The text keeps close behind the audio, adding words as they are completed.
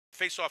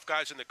face-off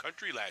guys in the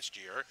country last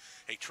year.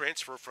 A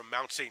transfer from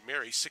Mount St.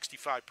 Mary's,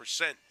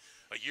 65%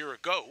 a year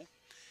ago.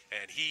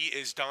 And he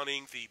is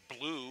donning the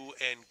blue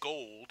and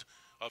gold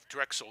of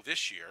Drexel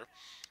this year.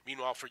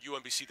 Meanwhile, for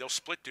UMBC, they'll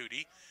split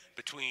duty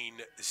between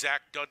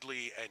Zach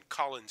Dudley and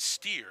Colin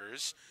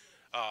Steers.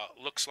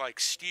 Looks like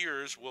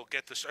Steers will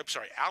get the. I'm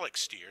sorry,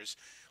 Alex Steers.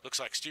 Looks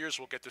like Steers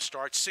will get the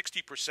start.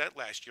 60%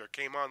 last year.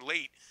 Came on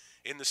late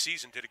in the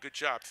season. Did a good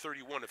job.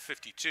 31 of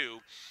 52.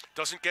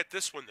 Doesn't get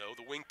this one though.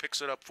 The wing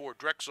picks it up for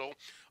Drexel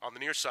on the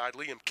near side.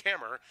 Liam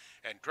Kammer,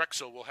 and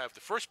Drexel will have the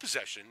first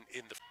possession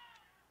in the.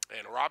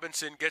 And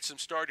Robinson gets him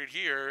started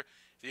here.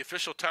 The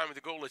official time of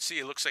the goal. Let's see.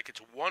 It looks like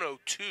it's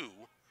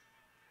 1:02,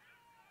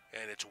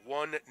 and it's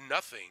 1-0.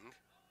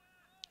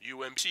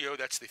 UMBC.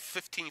 That's the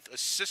 15th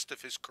assist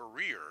of his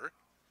career.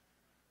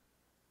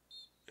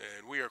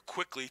 And we are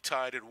quickly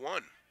tied at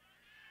 1.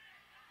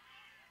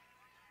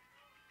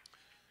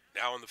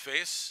 Now on the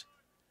face.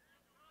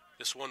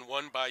 This one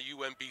won by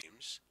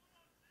UMBC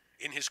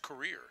in his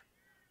career.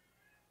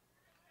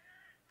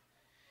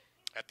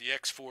 At the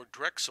X for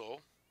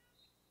Drexel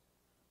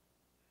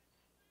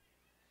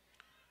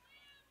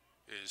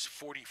is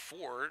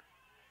 44.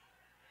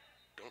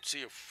 Don't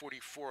see a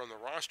 44 on the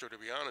roster, to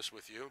be honest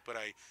with you, but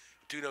I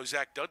do know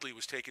Zach Dudley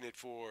was taking it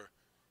for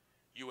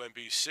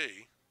UMBC.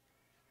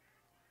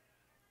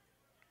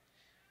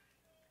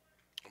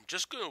 I'm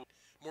just going to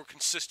more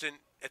consistent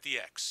at the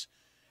X,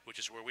 which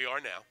is where we are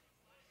now.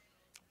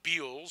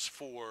 Beals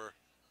for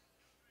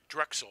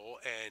Drexel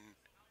and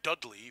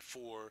Dudley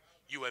for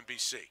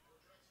UMBC.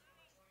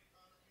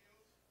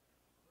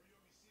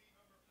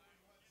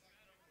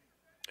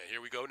 And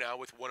here we go now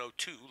with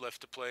 1:02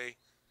 left to play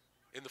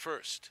in the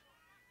first.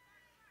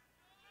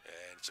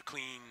 And it's a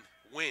clean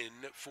win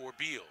for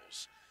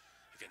Beals.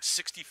 Again,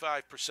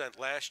 65%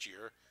 last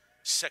year,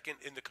 second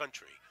in the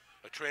country.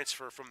 A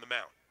transfer from the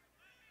Mount.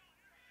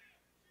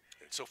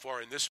 And so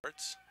far in this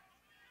starts.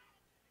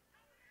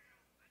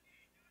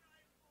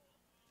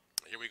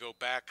 Here we go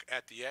back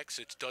at the X.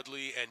 It's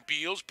Dudley and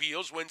Beals.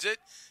 Beals wins it.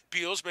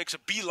 Beals makes a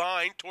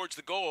beeline towards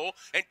the goal.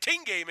 And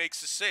Tingay makes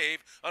the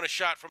save on a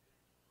shot from...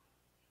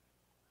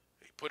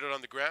 He put it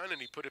on the ground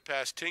and he put it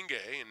past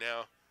Tingay. And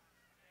now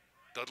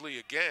Dudley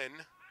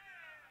again.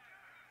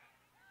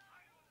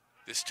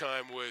 This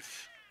time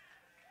with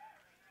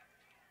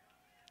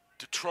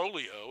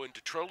Ditrolio, and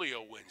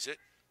Ditrolio wins it.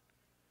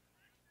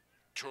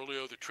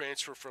 Ditrolio, the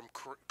transfer from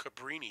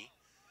Cabrini,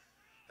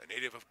 a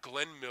native of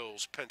Glen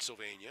Mills,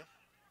 Pennsylvania.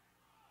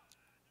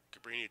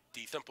 Cabrini,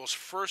 D. Thimple's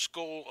first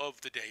goal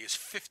of the day, is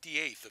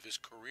 58th of his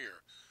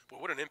career. But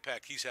what an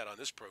impact he's had on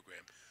this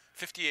program.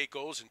 58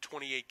 goals in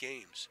 28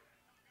 games.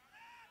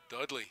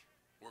 Dudley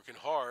working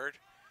hard,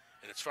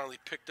 and it's finally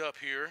picked up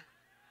here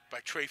by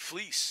Trey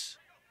Fleece.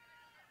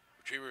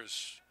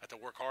 Retrievers had to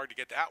work hard to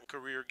get that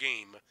career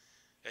game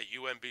at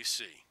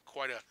UMBC.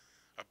 Quite a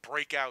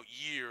breakout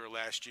year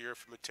last year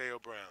for Mateo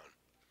Brown.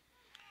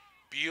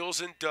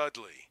 Beals and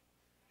Dudley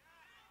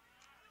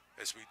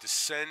as we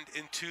descend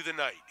into the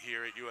night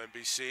here at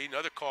UMBC.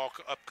 Another call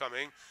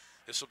upcoming.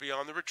 This will be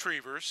on the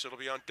Retrievers. It'll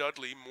be on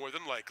Dudley more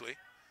than likely.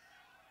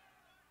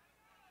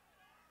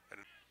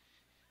 And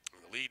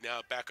the lead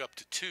now back up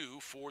to 2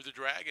 for the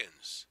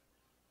Dragons.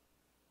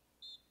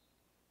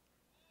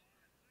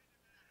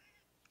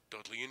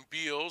 Dudley and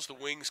Beals, the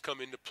wings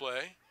come into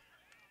play.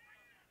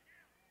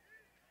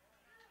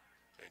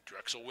 And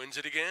Drexel wins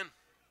it again.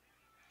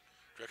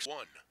 Drexel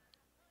won.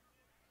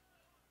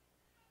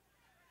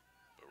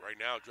 But right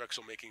now,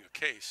 Drexel making a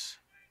case.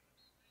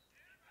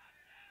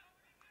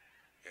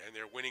 And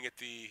they're winning at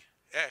the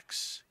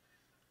X.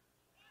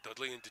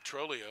 Dudley and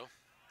Ditrolio.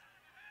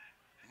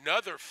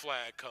 Another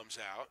flag comes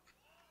out.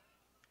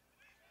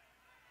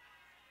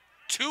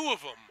 2 of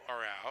them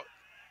are out.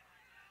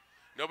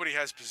 Nobody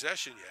has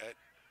possession yet.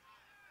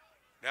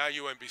 Now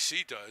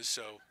UMBC does,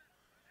 so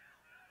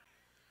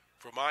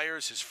for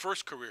Myers, his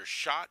first career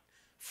shot,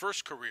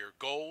 first career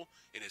goal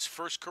in his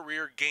first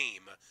career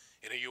game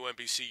in a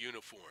UMBC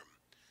uniform.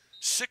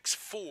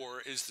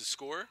 6-4 is the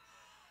score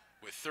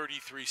with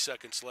 33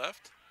 seconds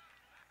left.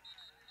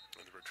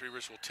 And the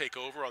Retrievers will take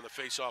over on the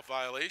face-off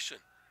violation.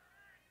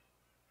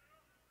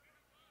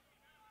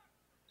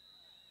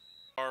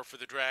 For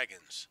the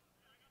Dragons.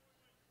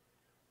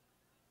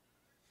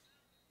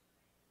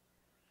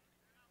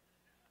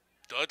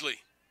 Dudley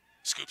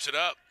scoops it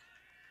up.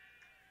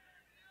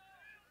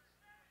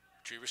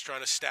 Retrievers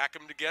trying to stack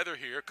them together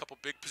here. A couple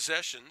big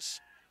possessions.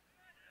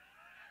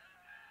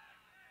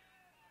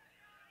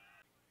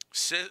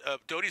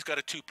 Doty's got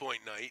a 2-point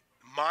night.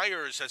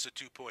 Myers has a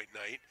 2-point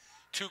night.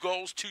 2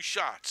 goals, 2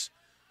 shots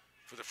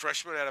for the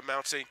freshman out of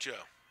Mount St.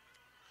 Joe.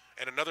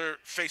 And another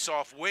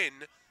face-off win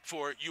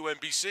for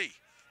UMBC.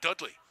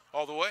 Dudley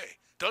all the way.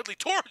 Dudley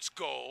towards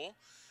goal.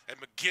 And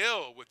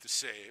McGill with the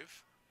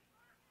save.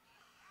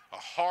 A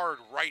hard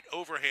right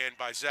overhand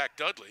by Zach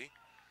Dudley.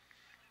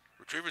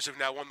 Retrievers have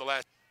now won the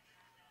last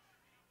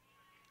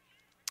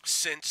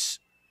since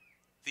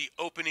the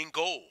opening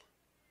goal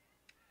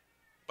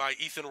by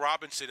Ethan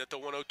Robinson at the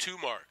 1:02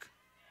 mark.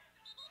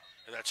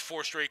 And that's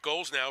 4 straight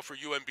goals now for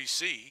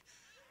UMBC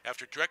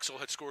after Drexel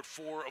had scored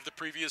 4 of the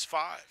previous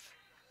 5.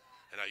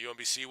 And now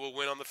UMBC will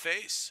win on the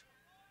face.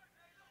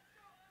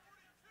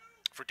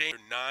 For Dane,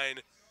 9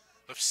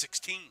 of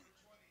 16.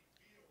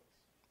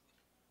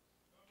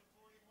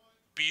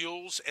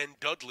 Beals and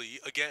Dudley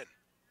again.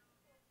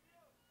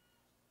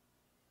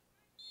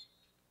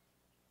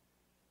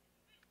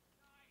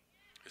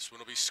 This one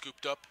will be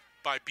scooped up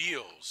by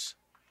Beals.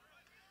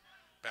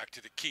 Back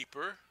to the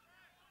keeper.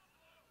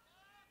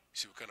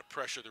 See what kind of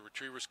pressure the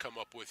Retrievers come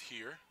up with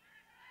here.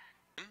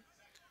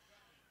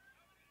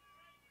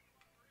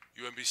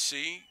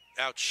 UMBC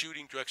out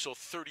shooting Drexel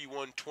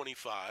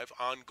 31-25.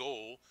 On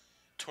goal,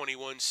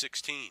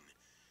 21-16.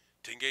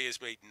 Tingay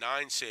has made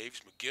 9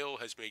 saves. McGill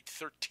has made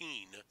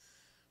 13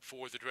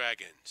 for the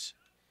Dragons.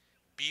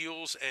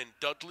 Beals and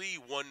Dudley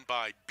won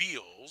by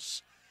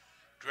Beals.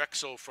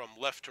 Drexel from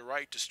left to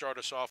right to start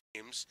us off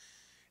games.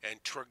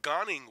 And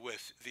Tregoning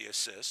with the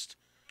assist.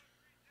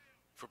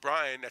 For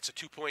Brian, that's a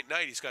 2-point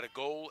night. He's got a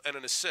goal and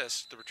an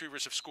assist. The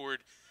Retrievers have scored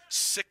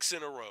 6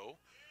 in a row.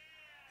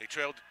 They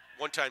trailed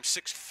one time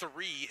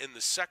 6-3 in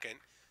the second.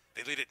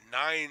 They lead at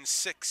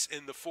 9-6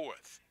 in the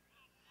fourth.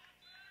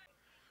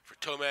 For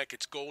Tomac,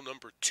 it's goal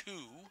number 2.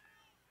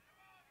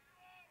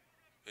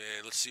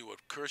 And let's see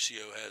what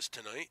Curcio has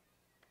tonight.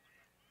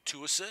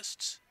 2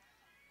 assists.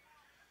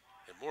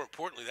 And more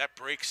importantly, that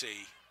breaks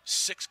a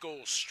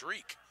 6-goal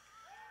streak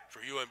for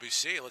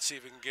UMBC. Let's see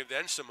if we can give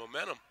them some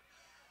momentum.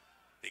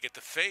 They get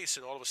the face,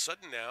 and all of a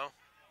sudden now,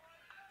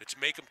 it's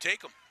make them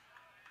take them.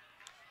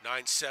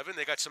 9-7,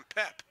 they got some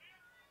pep.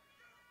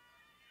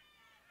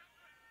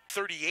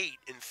 38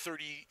 in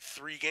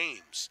 33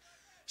 games.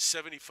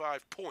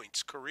 75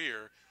 points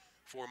career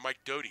for Mike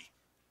Doty.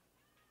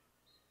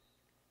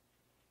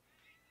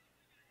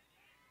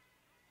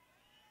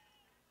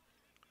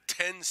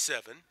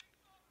 (10-7)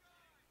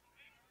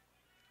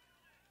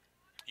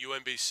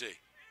 UMBC.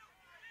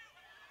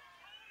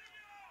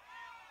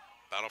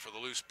 Battle for the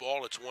loose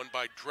ball. It's won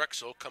by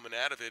Drexel. Coming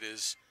out of it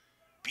is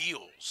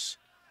Beals.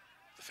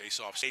 The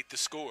face-offs 8 the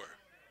score.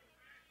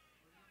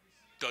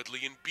 Dudley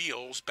and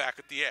Beals back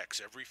at the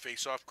X. Every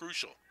face-off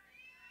crucial.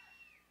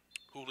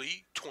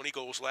 Hooley, 20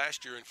 goals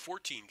last year in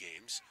 14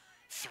 games.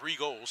 3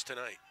 goals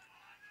tonight.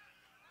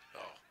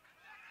 Oh.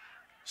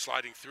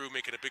 Sliding through,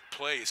 making a big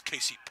play is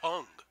Casey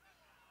Pung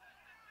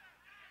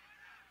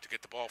to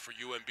get the ball for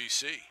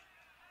UMBC.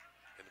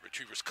 And the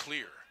Retrievers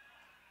clear.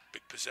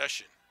 Big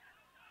possession.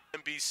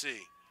 UMBC.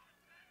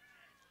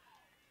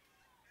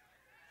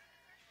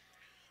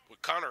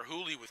 With Connor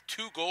Hooley with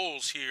 2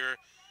 goals here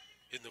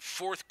in the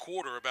fourth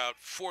quarter, about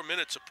 4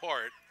 minutes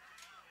apart.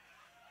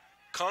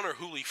 Connor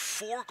Hooley,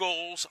 4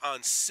 goals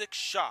on 6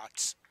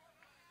 shots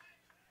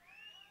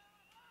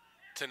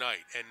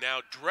tonight. And now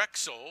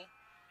Drexel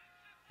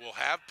will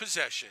have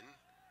possession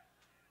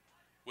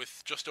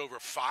with just over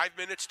 5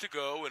 minutes to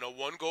go in a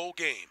 1-goal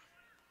game.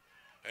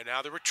 And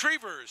now the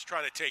Retrievers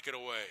trying to take it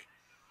away.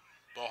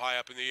 Ball high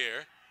up in the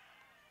air.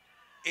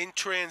 In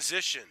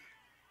transition.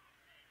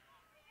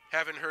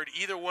 Haven't heard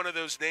either one of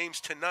those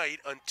names tonight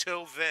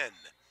until then.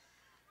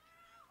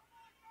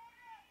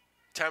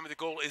 Time of the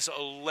goal is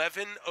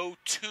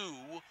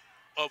 11:02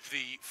 of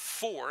the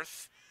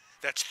fourth.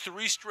 That's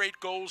 3 straight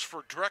goals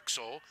for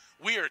Drexel.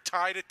 We are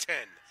tied at 10.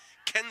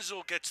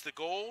 Kenzel gets the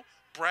goal.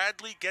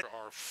 Bradley gets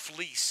our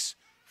fleece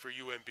for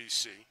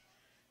UMBC.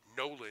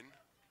 Nolan.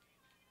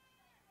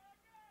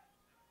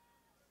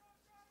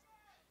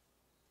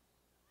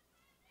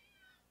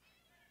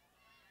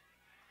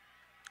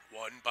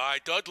 Won by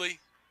Dudley.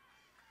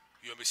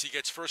 UMBC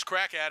gets first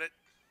crack at it.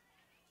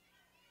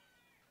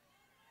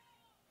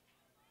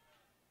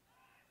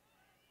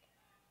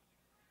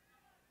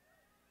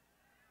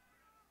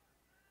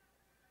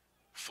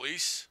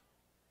 Fleece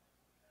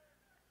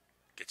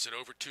gets it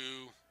over to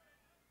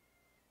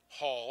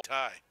Hall.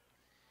 Tie.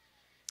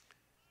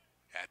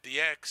 At the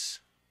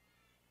X.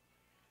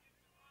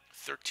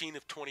 13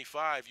 of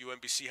 25.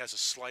 UMBC has a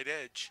slight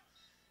edge.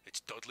 It's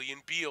Dudley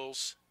and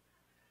Beals.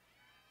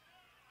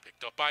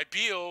 Picked up by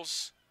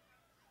Beals.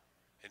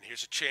 And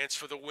here's a chance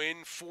for the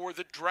win for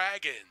the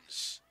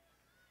Dragons.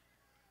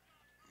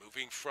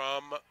 Moving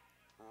from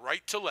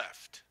right to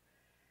left.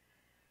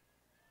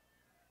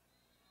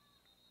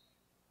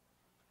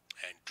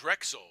 And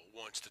Drexel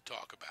wants to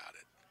talk about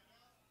it.